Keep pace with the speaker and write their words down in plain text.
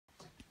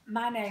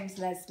My name's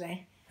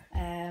Lesley.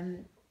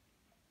 10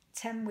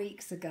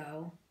 weeks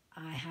ago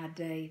I had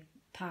a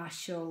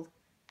partial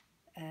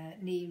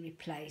knee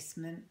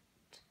replacement,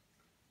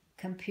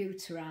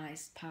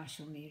 computerised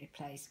partial knee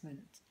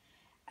replacement.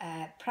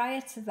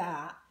 Prior to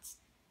that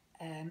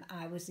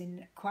I was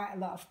in quite a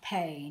lot of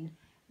pain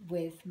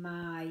with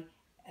my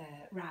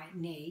right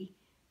knee,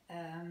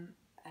 and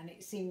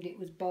it seemed it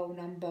was bone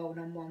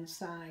on one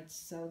side,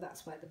 so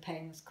that's where the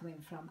pain was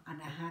coming from,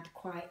 and I had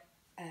quite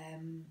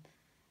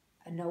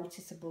a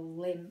noticeable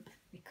limp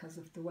because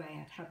of the way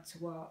I'd had to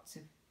walk to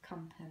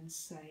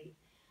compensate.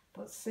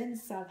 But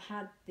since I've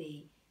had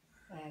the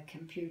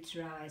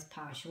computerised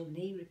partial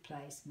knee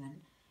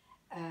replacement,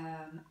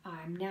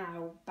 I'm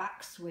now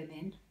back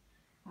swimming.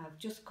 I've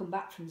just come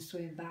back from the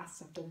swimming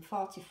baths. I've done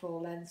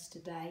 44 lengths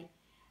today.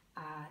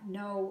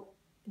 No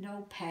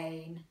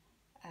pain.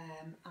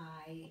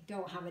 I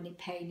don't have any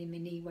pain in my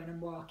knee when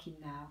I'm walking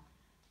now,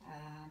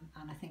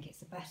 and I think it's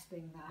the best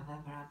thing that I've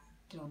ever had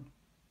done.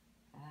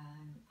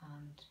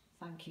 And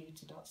thank you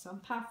to Dr.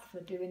 Sampath for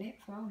doing it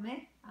for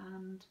me,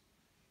 and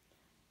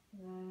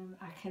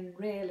I can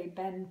really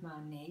bend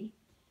my knee.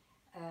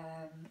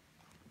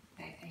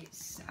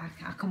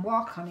 I can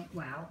walk on it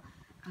well,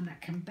 and I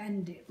can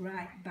bend it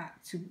right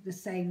back to the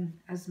same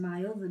as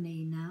my other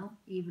knee now.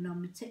 Even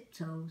on my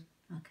tiptoes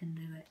I can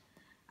do it,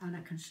 and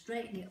I can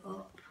straighten it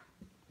up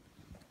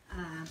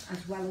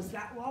as well as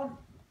that one.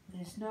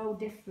 There's no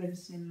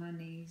difference in my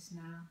knees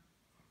now,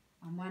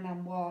 and when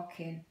I'm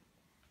walking,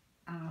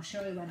 and I'll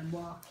show you when I'm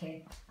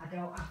walking, I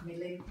don't have my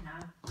limp now.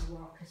 I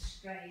walk as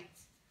straight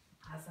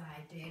as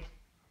I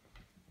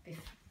did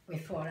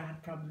before I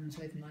had problems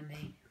with my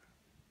knee.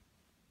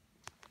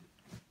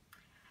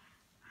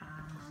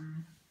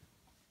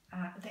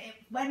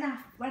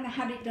 When I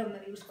had it done,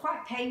 it was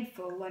quite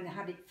painful when I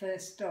had it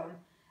first done,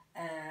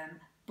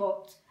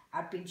 but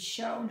I'd been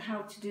shown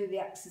how to do the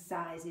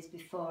exercises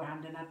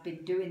beforehand, and I'd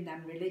been doing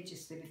them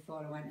religiously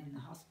before I went in the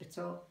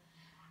hospital,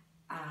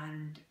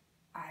 and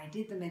I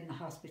did them in the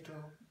hospital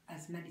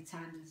as many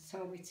times as they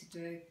told me to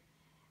do,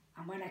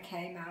 and when I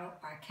came out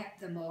I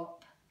kept them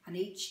up, and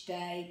each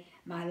day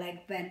my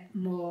leg bent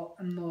more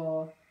and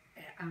more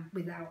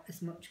without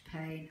as much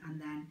pain,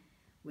 and then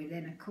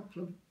within a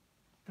couple of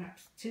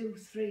perhaps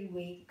 2-3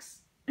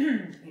 weeks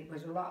it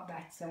was a lot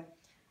better,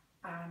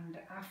 and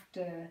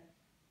after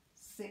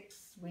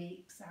 6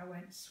 weeks I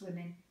went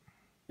swimming.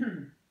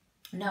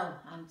 No,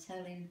 I'm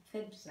telling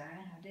fibs there,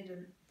 I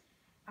didn't.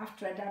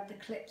 After I'd had the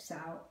clips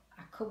out,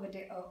 I covered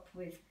it up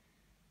with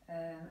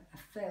a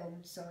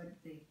film so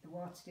the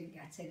water didn't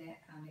get in it,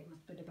 and it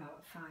was been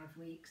about 5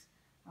 weeks.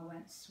 I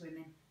went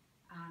swimming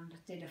and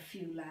did a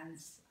few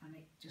lengths, and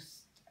it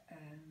just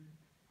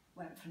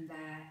went from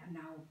there. And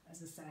now,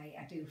 as I say,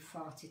 I do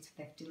 40 to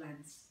 50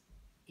 lengths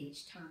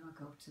each time I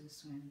go to the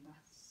swimming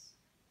bath.